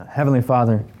Heavenly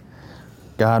Father,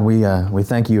 God, we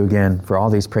thank you again for all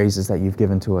these praises that you've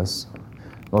given to us.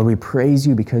 Lord, we praise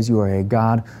you because you are a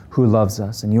God who loves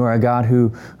us, and you are a God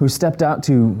who stepped out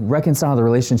to reconcile the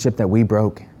relationship that we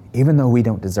broke, even though we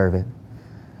don't deserve it.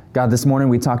 God, this morning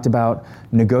we talked about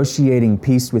negotiating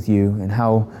peace with you and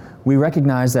how we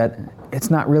recognize that it's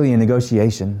not really a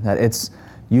negotiation, that it's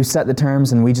you set the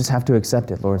terms and we just have to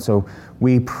accept it, Lord. So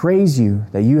we praise you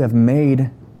that you have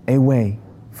made a way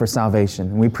for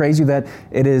salvation. We praise you that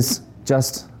it is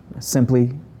just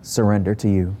simply surrender to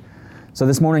you. So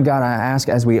this morning, God, I ask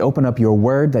as we open up your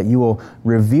word that you will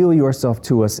reveal yourself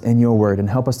to us in your word and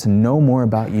help us to know more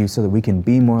about you so that we can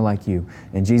be more like you.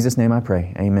 In Jesus' name I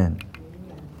pray, amen.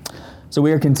 So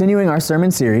we are continuing our sermon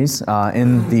series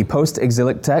in the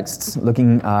post-exilic texts,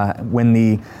 looking when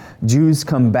the Jews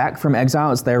come back from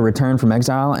exile, it's their return from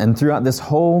exile, and throughout this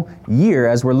whole year,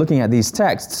 as we're looking at these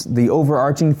texts, the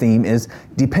overarching theme is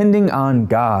depending on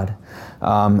God.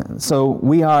 So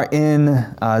we are in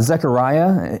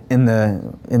Zechariah in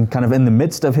the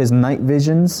midst of his night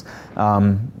visions.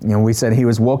 We said he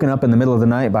was woken up in the middle of the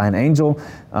night by an angel,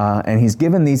 and he's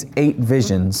given these 8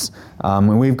 visions.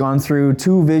 And we've gone through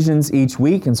 2 visions each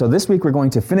week, and so this week we're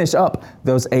going to finish up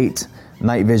those 8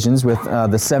 night visions with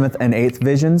the 7th and 8th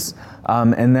visions.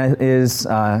 And that is,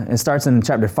 it starts in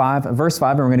chapter 5, verse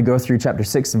 5, and we're going to go through chapter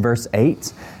 6, verse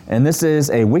 8. And this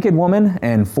is a wicked woman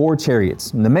and 4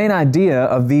 chariots. And the main idea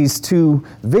of these 2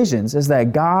 visions is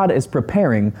that God is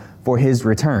preparing for his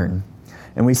return.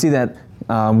 And we see that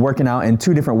working out in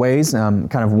 2 different ways,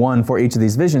 kind of one for each of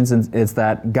these visions, and it's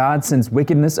that God sends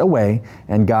wickedness away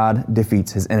and God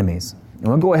defeats his enemies. And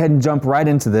we'll go ahead and jump right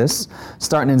into this,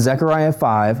 starting in Zechariah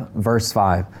 5, verse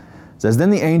 5. It says,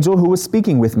 "Then the angel who was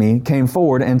speaking with me came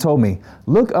forward and told me,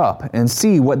 'Look up and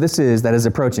see what this is that is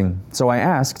approaching.' So I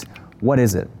asked, 'What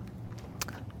is it?'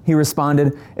 He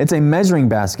responded, 'It's a measuring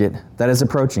basket that is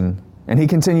approaching.' And he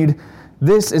continued,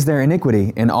 'This is their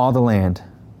iniquity in all the land.'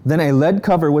 Then a lead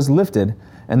cover was lifted,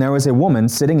 and there was a woman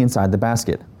sitting inside the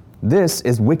basket. 'This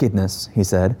is wickedness,' he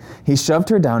said. He shoved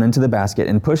her down into the basket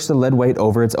and pushed the lead weight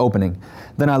over its opening.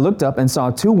 Then I looked up and saw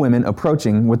 2 women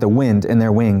approaching with the wind in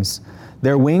their wings.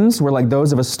 Their wings were like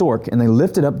those of a stork, and they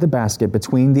lifted up the basket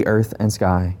between the earth and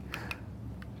sky.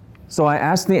 So I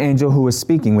asked the angel who was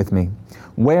speaking with me,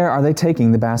 'Where are they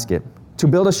taking the basket?' 'To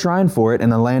build a shrine for it in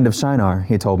the land of Shinar,'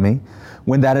 he told me.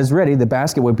 'When that is ready, the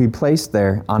basket will be placed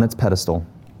there on its pedestal.'"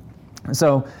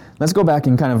 So let's go back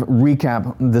and kind of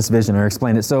recap this vision or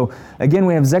explain it. So again,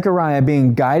 we have Zechariah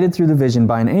being guided through the vision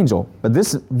by an angel, but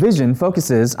this vision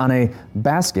focuses on a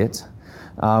basket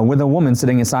with a woman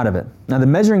sitting inside of it. Now, the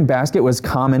measuring basket was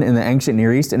common in the ancient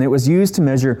Near East, and it was used to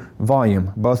measure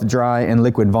volume, both dry and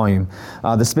liquid volume.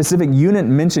 The specific unit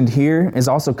mentioned here is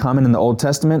also common in the Old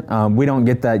Testament. We don't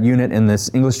get that unit in this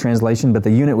English translation, but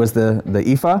the unit was the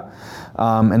ephah.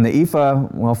 And the ephah,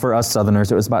 well, for us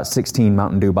Southerners, it was about 16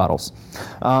 Mountain Dew bottles.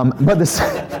 But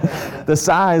the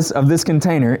size of this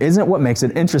container isn't what makes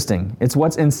it interesting. It's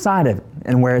what's inside of it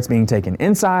and where it's being taken.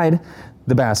 Inside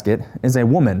the basket is a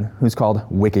woman who's called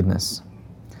wickedness.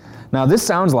 Now, this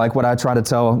sounds like what I try to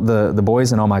tell the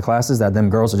boys in all my classes, that them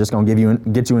girls are just going to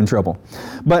get you in trouble.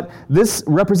 But this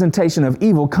representation of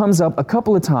evil comes up a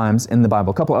couple of times in the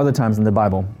Bible, a couple other times in the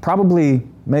Bible, probably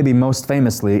maybe most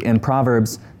famously in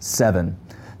Proverbs 7.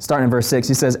 Starting in verse 6,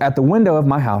 he says, "At the window of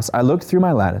my house I looked through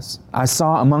my lattice. I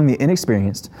saw among the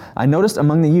inexperienced, I noticed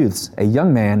among the youths a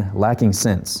young man lacking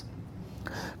sense.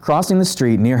 Crossing the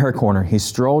street near her corner, he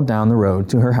strolled down the road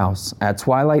to her house. At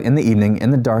twilight in the evening,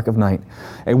 in the dark of night,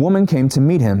 a woman came to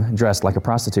meet him dressed like a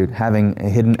prostitute, having a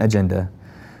hidden agenda.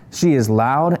 She is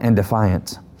loud and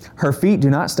defiant. Her feet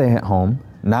do not stay at home.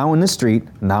 Now in the street,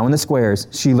 now in the squares,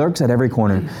 she lurks at every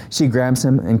corner. She grabs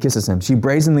him and kisses him. She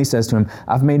brazenly says to him,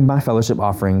 'I've made my fellowship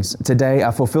offerings. Today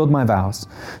I fulfilled my vows.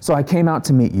 So I came out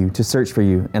to meet you, to search for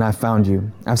you, and I found you.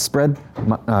 I've spread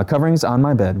coverings on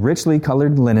my bed, richly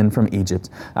colored linen from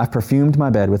Egypt. I've perfumed my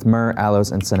bed with myrrh,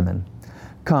 aloes, and cinnamon.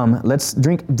 Come, let's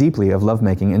drink deeply of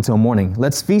lovemaking until morning.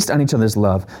 Let's feast on each other's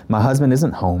love. My husband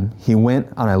isn't home. He went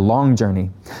on a long journey.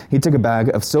 He took a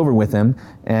bag of silver with him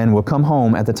and will come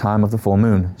home at the time of the full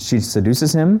moon.' She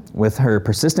seduces him with her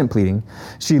persistent pleading.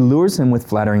 She lures him with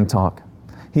flattering talk.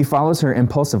 He follows her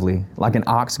impulsively, like an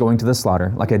ox going to the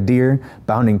slaughter, like a deer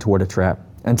bounding toward a trap,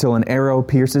 until an arrow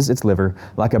pierces its liver,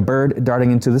 like a bird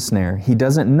darting into the snare. He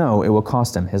doesn't know it will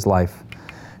cost him his life.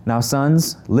 Now,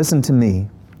 sons, listen to me.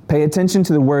 Pay attention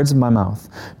to the words of my mouth.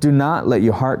 Do not let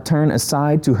your heart turn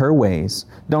aside to her ways.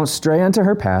 Don't stray unto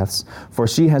her paths, for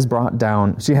she has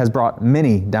brought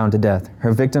many down to death.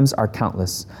 Her victims are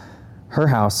countless. Her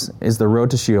house is the road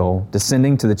to Sheol,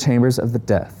 descending to the chambers of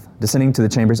death.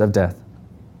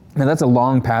 Now that's a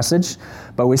long passage,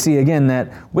 but we see again that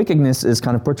wickedness is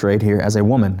kind of portrayed here as a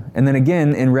woman. And then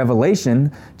again in Revelation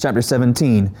chapter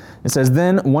 17, it says,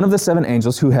 "Then one of the 7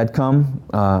 angels who had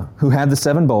the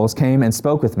 7 bowls came and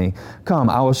spoke with me. 'Come,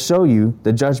 I will show you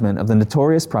the judgment of the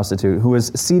notorious prostitute who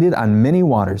was seated on many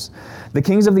waters. The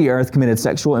kings of the earth committed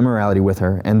sexual immorality with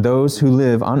her, and those who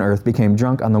live on earth became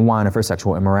drunk on the wine of her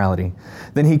sexual immorality.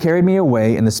 Then he carried me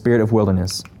away in the spirit of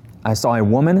wilderness. I saw a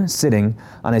woman sitting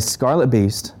on a scarlet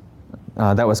beast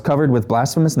that was covered with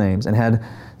blasphemous names and had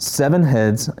 7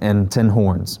 heads and 10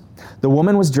 horns. The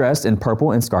woman was dressed in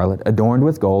purple and scarlet, adorned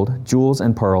with gold, jewels,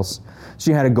 and pearls.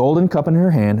 She had a golden cup in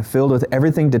her hand, filled with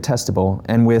everything detestable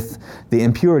and with the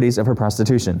impurities of her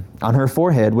prostitution. On her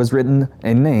forehead was written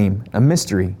a name, a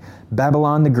mystery,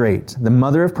 Babylon the Great, the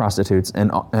mother of prostitutes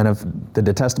and of the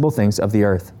detestable things of the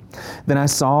earth. Then I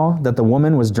saw that the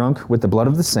woman was drunk with the blood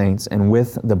of the saints and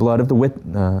with the blood of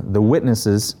the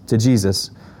witnesses to Jesus.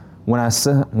 When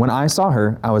I saw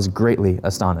her, I was greatly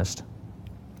astonished."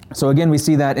 So again, we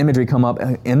see that imagery come up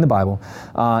in the Bible.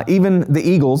 Even the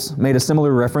Eagles made a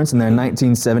similar reference in their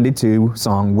 1972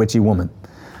 song, "Witchy Woman."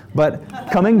 But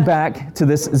coming back to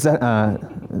this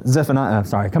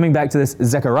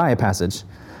Zechariah passage,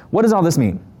 what does all this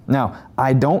mean? Now,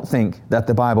 I don't think that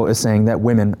the Bible is saying that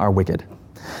women are wicked.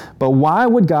 But why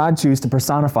would God choose to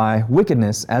personify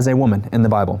wickedness as a woman in the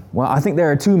Bible? Well, I think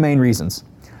there are 2 main reasons.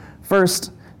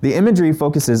 First, the imagery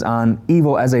focuses on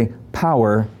evil as a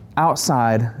power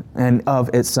outside and of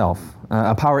itself,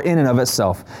 a power in and of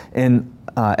itself, an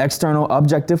external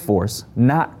objective force,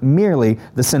 not merely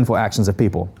the sinful actions of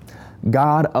people.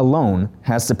 God alone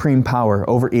has supreme power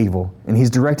over evil, and he's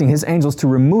directing his angels to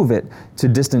remove it to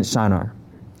distant Shinar.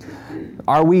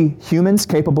 Are we humans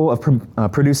capable of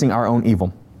producing our own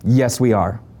evil? Yes, we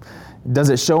are. Does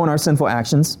it show in our sinful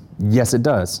actions? Yes, it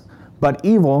does. But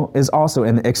evil is also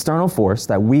an external force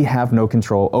that we have no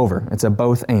control over. It's a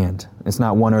both and. It's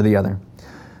not one or the other.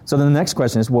 So then the next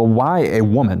question is, well, why a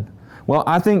woman? Well,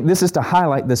 I think this is to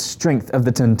highlight the strength of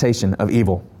the temptation of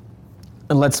evil.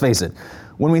 And let's face it,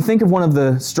 when we think of one of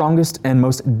the strongest and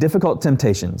most difficult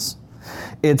temptations,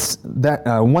 it's that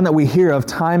one that we hear of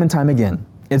time and time again.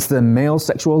 It's the male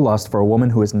sexual lust for a woman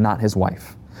who is not his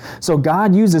wife. So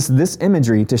God uses this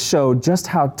imagery to show just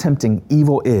how tempting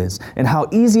evil is and how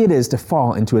easy it is to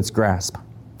fall into its grasp.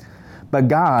 But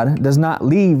God does not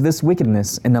leave this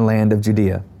wickedness in the land of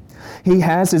Judea. He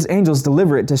has his angels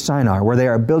deliver it to Shinar, where they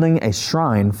are building a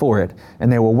shrine for it,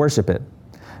 and they will worship it.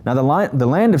 Now the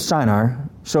land of Shinar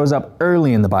shows up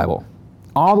early in the Bible,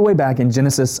 all the way back in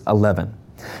Genesis 11.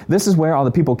 This is where all the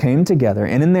people came together,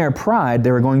 and in their pride,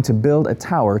 they were going to build a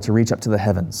tower to reach up to the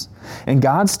heavens. And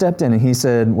God stepped in and he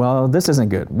said, well, this isn't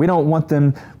good. We don't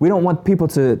want people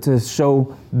to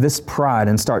show this pride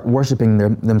and start worshiping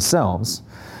themselves.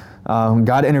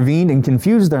 God intervened and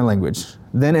confused their language.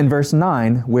 Then in verse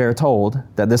 9, we are told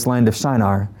that this land of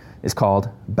Shinar is called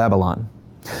Babylon.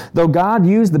 Though God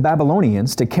used the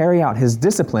Babylonians to carry out his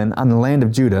discipline on the land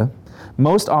of Judah,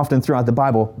 most often throughout the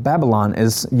Bible, Babylon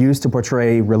is used to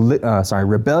portray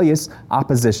rebellious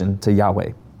opposition to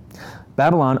Yahweh.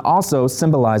 Babylon also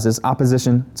symbolizes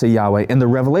opposition to Yahweh in the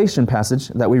Revelation passage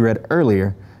that we read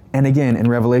earlier, and again in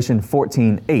Revelation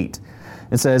 14:8.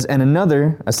 It says, "And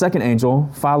a second angel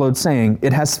followed, saying,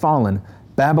 'It has fallen.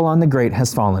 Babylon the Great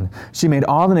has fallen. She made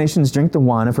all the nations drink the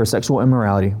wine of her sexual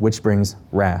immorality, which brings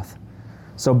wrath.'"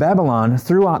 So Babylon,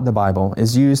 throughout the Bible,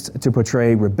 is used to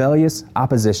portray rebellious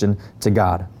opposition to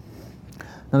God.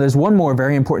 Now there's one more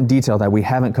very important detail that we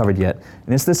haven't covered yet,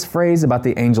 and it's this phrase about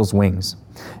the angel's wings.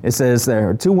 It says there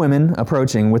are 2 women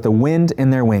approaching with the wind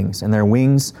in their wings, and their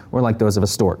wings were like those of a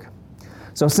stork.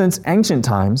 So since ancient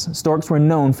times, storks were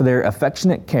known for their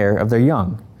affectionate care of their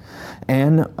young.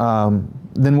 And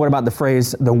then what about the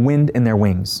phrase, the wind in their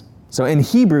wings? So in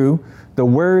Hebrew, the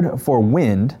word for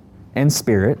wind and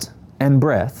spirit and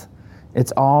breath,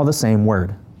 it's all the same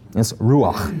word. It's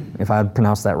ruach, if I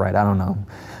pronounced that right, I don't know.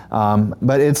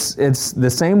 But it's the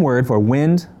same word for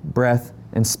wind, breath,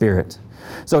 and spirit.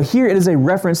 So here it is a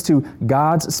reference to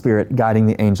God's Spirit guiding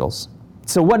the angels.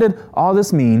 So what did all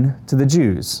this mean to the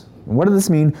Jews? What did this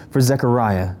mean for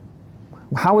Zechariah?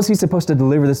 How was he supposed to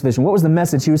deliver this vision? What was the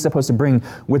message he was supposed to bring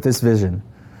with this vision?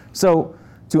 So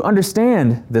to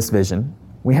understand this vision,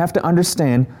 we have to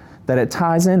understand that it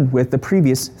ties in with the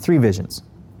previous 3 visions.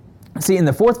 See, in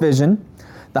the 4th vision,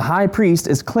 the high priest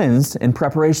is cleansed in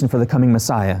preparation for the coming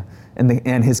Messiah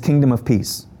and his kingdom of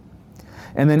peace.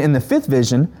 And then in the 5th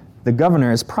vision, the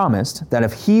governor is promised that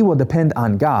if he will depend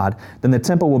on God, then the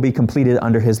temple will be completed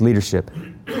under his leadership.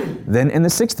 Then in the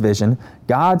 6th vision,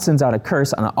 God sends out a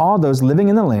curse on all those living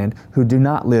in the land who do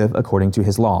not live according to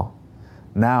his law.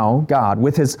 Now God,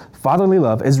 with his fatherly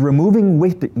love, is removing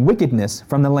wickedness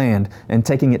from the land and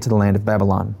taking it to the land of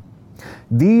Babylon.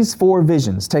 These 4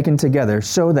 visions taken together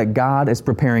show that God is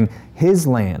preparing his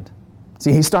land.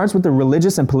 See, he starts with the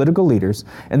religious and political leaders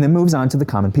and then moves on to the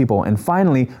common people and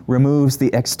finally removes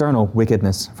the external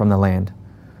wickedness from the land.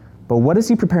 But what is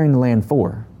he preparing the land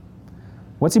for?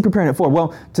 What's he preparing it for?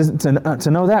 Well,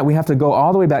 to know that, we have to go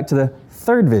all the way back to the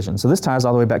 3rd vision. So this ties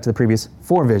all the way back to the previous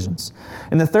 4 visions.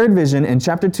 In the 3rd vision, in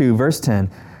chapter 2, verse 10,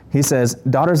 he says,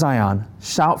 "Daughter Zion,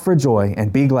 shout for joy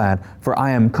and be glad, for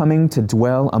I am coming to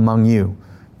dwell among you."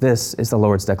 This is the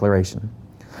Lord's declaration.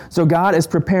 So God is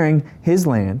preparing his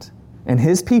land and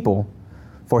his people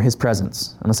for his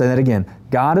presence. I'm going to say that again.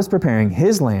 God is preparing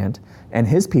his land and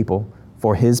his people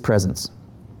for his presence.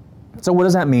 So what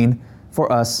does that mean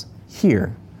for us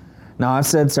here? Now, I've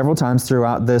said several times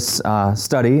throughout this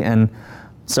study and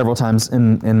several times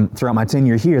throughout my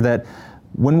tenure here that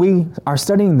when we are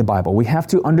studying the Bible, we have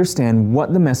to understand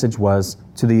what the message was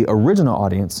to the original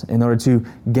audience in order to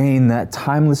gain that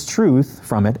timeless truth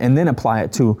from it and then apply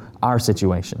it to our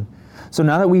situation. So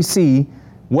now that we see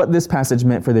what this passage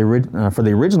meant for the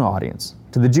original audience,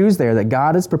 to the Jews there, that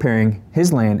God is preparing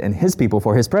his land and his people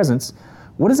for his presence,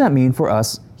 what does that mean for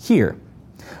us here?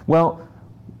 Well,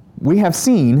 we have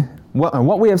seen,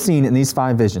 what we have seen in these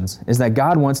 5 visions is that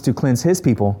God wants to cleanse his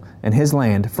people and his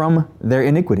land from their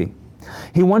iniquity.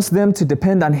 He wants them to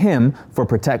depend on him for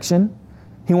protection.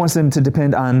 He wants them to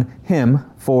depend on him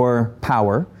for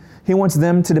power. He wants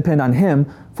them to depend on him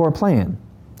for a plan.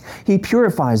 He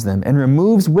purifies them and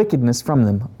removes wickedness from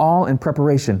them, all in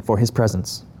preparation for his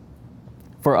presence.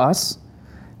 For us,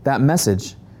 that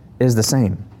message is the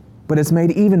same, but it's made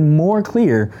even more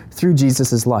clear through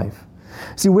Jesus' life.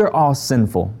 See, we're all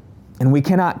sinful, and we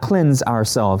cannot cleanse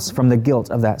ourselves from the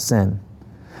guilt of that sin.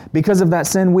 Because of that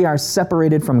sin, we are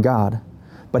separated from God,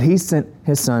 but he sent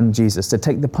his son, Jesus, to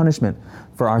take the punishment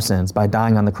for our sins by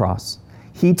dying on the cross.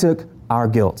 He took our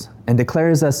guilt and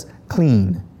declares us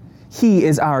clean. He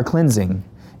is our cleansing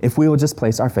if we will just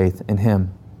place our faith in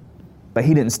him. But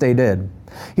he didn't stay dead.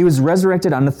 He was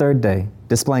resurrected on the 3rd day,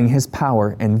 displaying his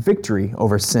power and victory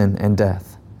over sin and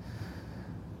death.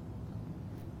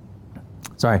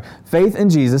 Faith in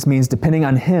Jesus means depending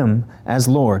on him as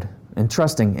Lord and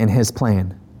trusting in his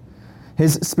plan.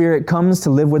 His Spirit comes to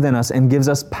live within us and gives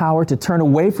us power to turn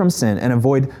away from sin and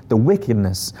avoid the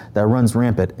wickedness that runs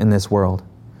rampant in this world.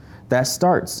 That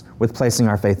starts with placing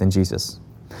our faith in Jesus,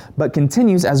 but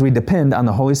continues as we depend on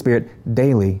the Holy Spirit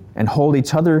daily and hold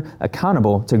each other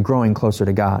accountable to growing closer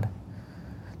to God.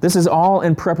 This is all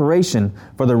in preparation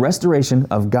for the restoration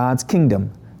of God's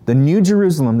kingdom, the new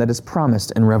Jerusalem that is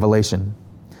promised in Revelation,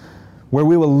 where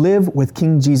we will live with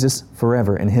King Jesus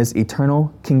forever in his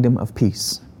eternal kingdom of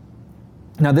peace.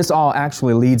 Now, this all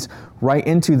actually leads right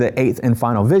into the 8th and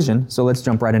final vision, so let's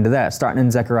jump right into that, starting in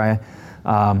Zechariah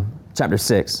chapter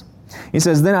 6. He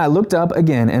says, "Then I looked up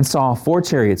again and saw 4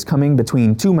 chariots coming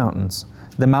between 2 mountains.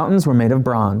 The mountains were made of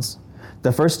bronze.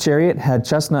 The first chariot had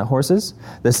chestnut horses,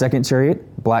 the second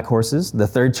chariot black horses, the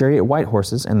third chariot white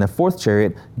horses, and the fourth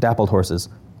chariot dappled horses,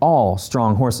 all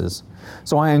strong horses.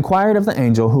 So I inquired of the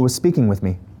angel who was speaking with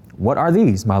me, 'What are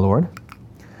these, my Lord?'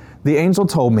 The angel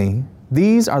told me,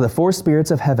 'These are the 4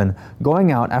 spirits of heaven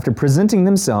going out after presenting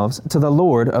themselves to the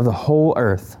Lord of the whole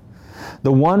earth.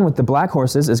 The one with the black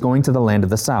horses is going to the land of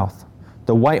the south.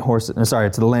 To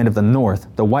the land of the north.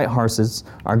 The white horses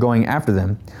are going after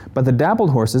them, but the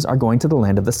dappled horses are going to the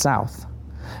land of the south.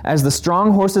 As the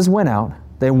strong horses went out,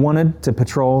 they wanted to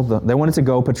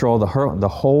go patrol the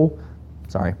whole.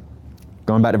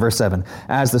 Going back to verse 7.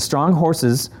 As the strong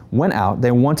horses went out,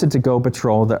 they wanted to go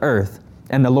patrol the earth.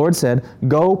 And the Lord said,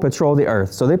 'Go patrol the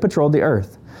earth.' So they patrolled the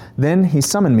earth. Then he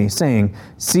summoned me, saying,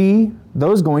 'See,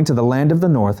 those going to the land of the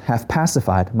north have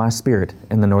pacified my spirit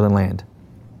in the northern land.'"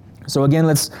 So again,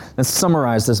 let's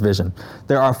summarize this vision.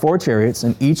 There are 4 chariots,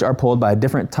 and each are pulled by a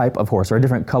different type of horse, or a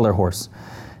different color horse.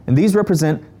 And these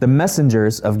represent the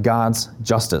messengers of God's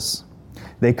justice.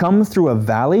 They come through a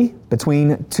valley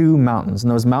between 2 mountains,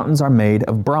 and those mountains are made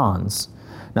of bronze.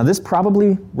 Now this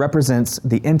probably represents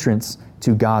the entrance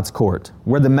to God's court,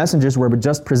 where the messengers were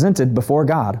just presented before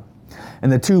God.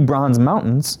 And the 2 bronze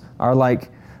mountains are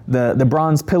like the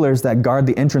bronze pillars that guard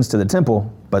the entrance to the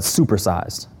temple, but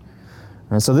supersized.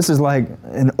 And so this is like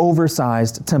an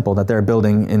oversized temple that they're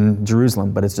building in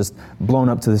Jerusalem, but it's just blown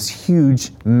up to this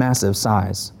huge, massive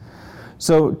size.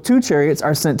 So 2 chariots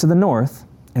are sent to the north,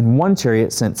 and 1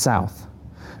 chariot sent south.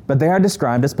 But they are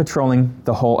described as patrolling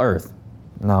the whole earth.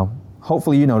 Now,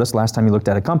 hopefully you noticed last time you looked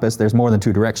at a compass, there's more than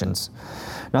 2 directions.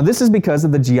 Now this is because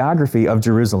of the geography of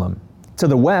Jerusalem. To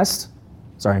the west,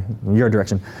 your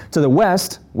direction. To the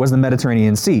west was the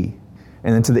Mediterranean Sea.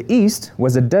 And then to the east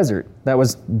was a desert that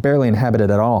was barely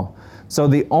inhabited at all. So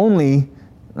the only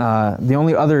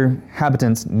other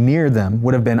inhabitants near them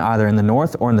would have been either in the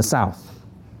north or in the south.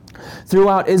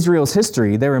 Throughout Israel's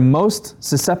history, they were most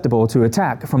susceptible to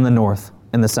attack from the north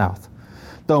and the south,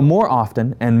 though more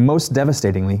often and most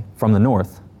devastatingly from the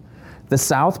north. The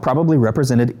south probably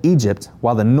represented Egypt,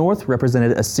 while the north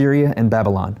represented Assyria and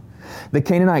Babylon. The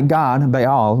Canaanite god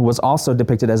Baal was also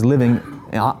depicted as living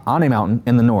on a mountain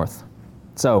in the north.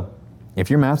 So, if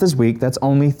your math is weak, that's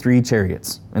only 3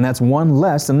 chariots, and that's one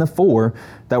less than the 4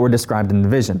 that were described in the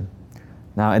vision.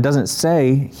 Now, it doesn't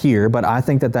say here, but I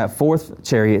think that 4th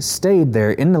chariot stayed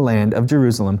there in the land of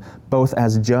Jerusalem, both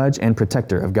as judge and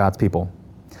protector of God's people.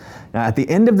 Now, at the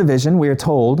end of the vision, we are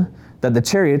told that the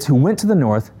chariots who went to the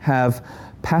north have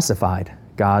pacified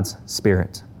God's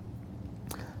Spirit.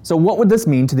 So what would this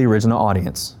mean to the original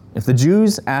audience? If the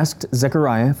Jews asked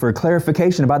Zechariah for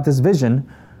clarification about this vision,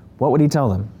 what would he tell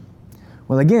them?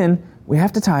 Well, again, we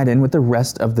have to tie it in with the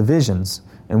rest of the visions.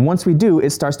 And once we do, it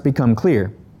starts to become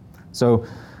clear. So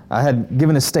I had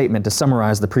given a statement to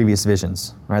summarize the previous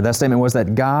visions. All right, that statement was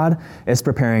that God is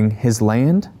preparing His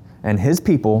land and His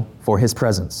people for His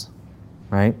presence.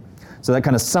 Right? So that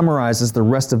kind of summarizes the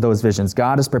rest of those visions.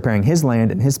 God is preparing His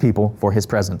land and His people for His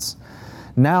presence.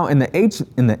 Now in the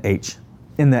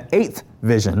 8th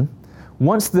vision,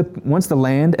 once the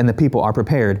land and the people are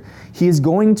prepared, He is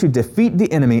going to defeat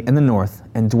the enemy in the north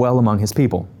and dwell among His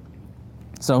people.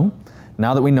 So,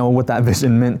 now that we know what that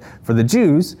vision meant for the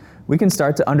Jews, we can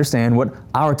start to understand what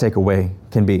our takeaway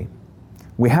can be.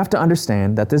 We have to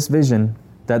understand that this vision,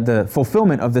 that the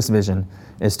fulfillment of this vision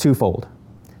is twofold.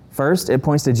 First, it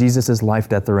points to Jesus' life,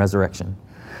 death, and resurrection.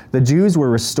 The Jews were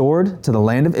restored to the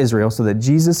land of Israel so that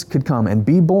Jesus could come and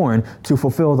be born to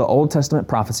fulfill the Old Testament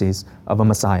prophecies of a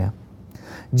Messiah.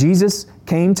 Jesus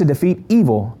came to defeat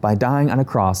evil by dying on a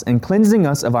cross and cleansing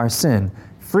us of our sin,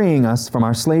 freeing us from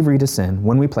our slavery to sin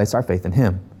when we place our faith in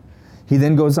Him. He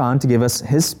then goes on to give us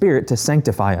His Spirit to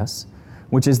sanctify us,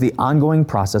 which is the ongoing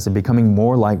process of becoming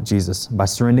more like Jesus by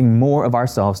surrendering more of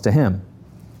ourselves to Him.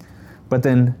 But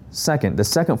then the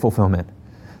second fulfillment,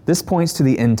 this points to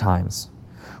the end times,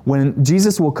 when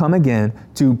Jesus will come again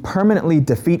to permanently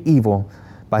defeat evil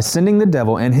by sending the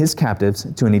devil and his captives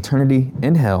to an eternity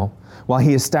in hell, while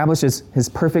He establishes His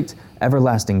perfect,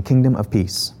 everlasting kingdom of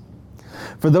peace.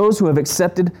 For those who have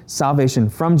accepted salvation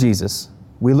from Jesus,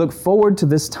 we look forward to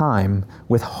this time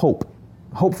with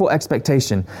hopeful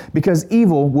expectation, because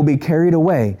evil will be carried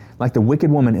away like the wicked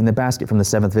woman in the basket from the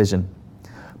 7th vision.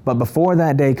 But before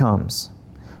that day comes,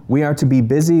 we are to be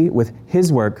busy with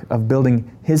His work of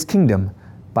building His kingdom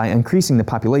by increasing the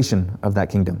population of that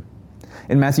kingdom.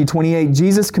 In Matthew 28,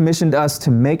 Jesus commissioned us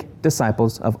to make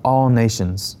disciples of all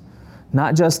nations,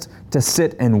 not just to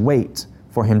sit and wait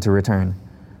for Him to return,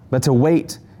 but to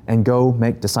wait and go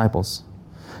make disciples.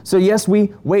 So yes,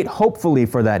 we wait hopefully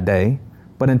for that day,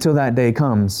 but until that day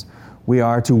comes, we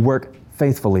are to work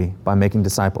faithfully by making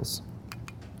disciples.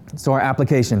 So our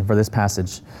application for this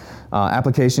passage.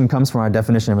 Application comes from our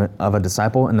definition of a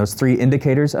disciple and those 3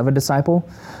 indicators of a disciple.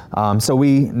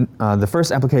 The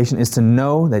first application is to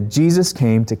know that Jesus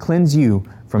came to cleanse you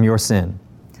from your sin.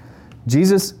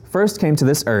 Jesus first came to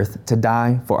this earth to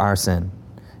die for our sin.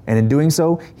 And in doing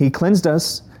so, He cleansed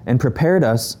us and prepared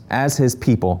us as His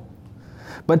people.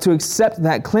 But to accept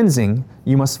that cleansing,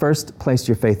 you must first place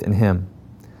your faith in Him.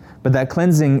 But that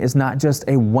cleansing is not just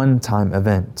a one-time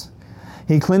event.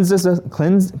 He cleans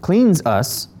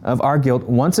us of our guilt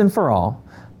once and for all,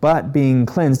 but being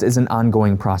cleansed is an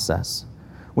ongoing process.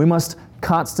 We must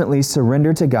constantly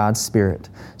surrender to God's Spirit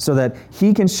so that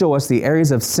He can show us the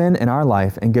areas of sin in our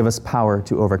life and give us power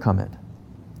to overcome it.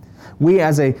 We,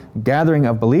 as a gathering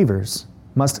of believers,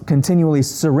 must continually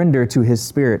surrender to His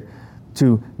Spirit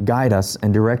to guide us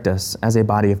and direct us as a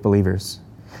body of believers.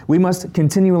 We must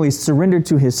continually surrender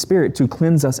to His Spirit to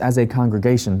cleanse us as a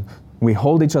congregation. We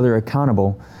hold each other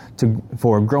accountable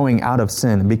for growing out of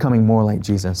sin and becoming more like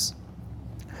Jesus.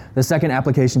 The second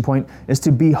application point is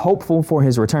to be hopeful for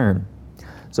His return.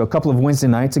 So a couple of Wednesday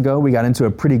nights ago, we got into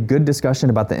a pretty good discussion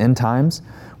about the end times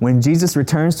when Jesus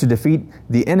returns to defeat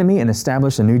the enemy and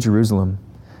establish a new Jerusalem.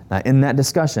 Now, in that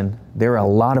discussion, there are a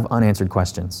lot of unanswered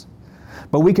questions.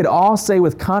 But we could all say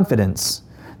with confidence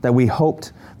that we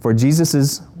hoped for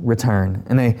Jesus' return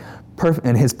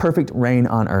and His perfect reign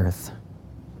on earth.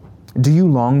 Do you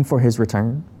long for His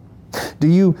return? Do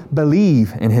you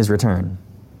believe in His return?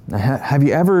 Have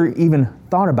you ever even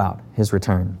thought about His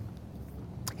return?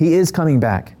 He is coming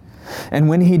back. And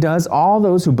when He does, all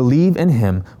those who believe in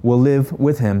Him will live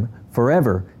with Him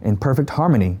forever in perfect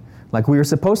harmony, like we were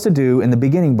supposed to do in the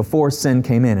beginning before sin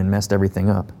came in and messed everything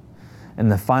up.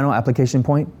 And the final application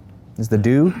point is the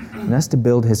do, and that's to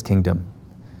build His kingdom.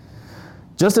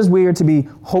 Just as we are to be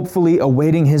hopefully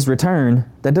awaiting His return,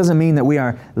 that doesn't mean that we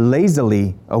are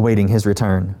lazily awaiting His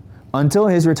return. Until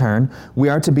His return, we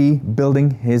are to be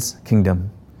building His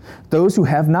kingdom. Those who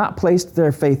have not placed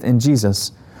their faith in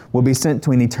Jesus will be sent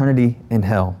to an eternity in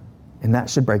hell, and that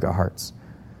should break our hearts.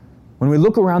 When we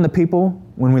look around at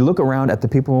the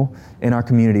people in our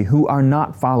community who are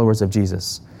not followers of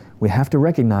Jesus, we have to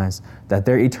recognize that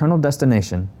their eternal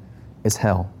destination is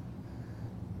hell.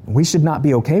 We should not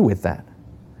be okay with that.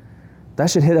 That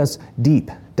should hit us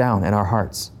deep down in our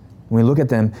hearts. When we look at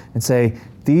them and say,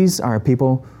 these are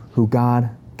people who God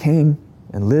came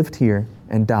and lived here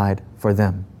and died for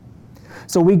them.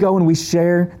 So we go and we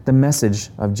share the message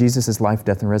of Jesus' life,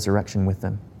 death, and resurrection with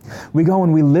them. We go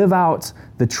and we live out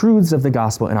the truths of the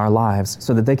gospel in our lives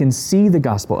so that they can see the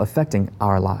gospel affecting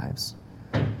our lives.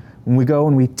 When we go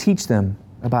and we teach them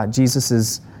about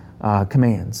Jesus'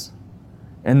 commands.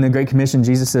 In the Great Commission,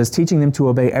 Jesus says, teaching them to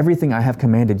obey everything I have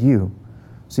commanded you.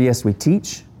 So yes, we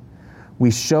teach. We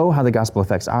show how the gospel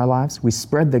affects our lives. We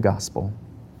spread the gospel.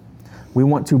 We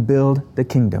want to build the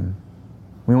kingdom.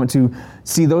 We want to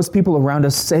see those people around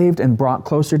us saved and brought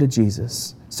closer to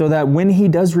Jesus so that when He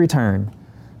does return,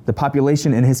 the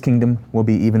population in His kingdom will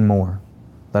be even more.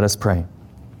 Let us pray.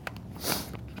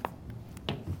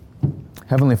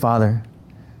 Heavenly Father,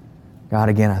 God,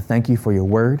 again, I thank You for Your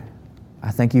word.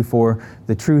 I thank You for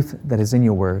the truth that is in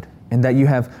Your word and that You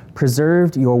have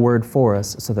preserved Your word for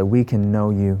us so that we can know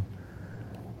You.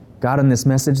 God, in this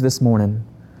message this morning,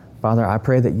 Father, I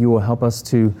pray that You will help us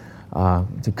to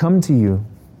come to You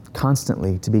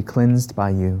constantly, to be cleansed by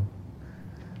You.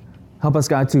 Help us,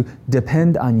 God, to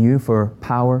depend on You for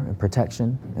power and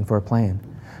protection and for a plan.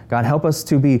 God, help us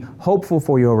to be hopeful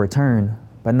for Your return,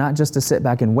 but not just to sit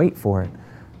back and wait for it,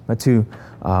 but to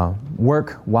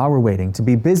work while we're waiting, to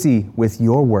be busy with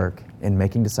Your work in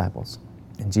making disciples.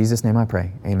 In Jesus' name I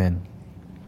pray, amen.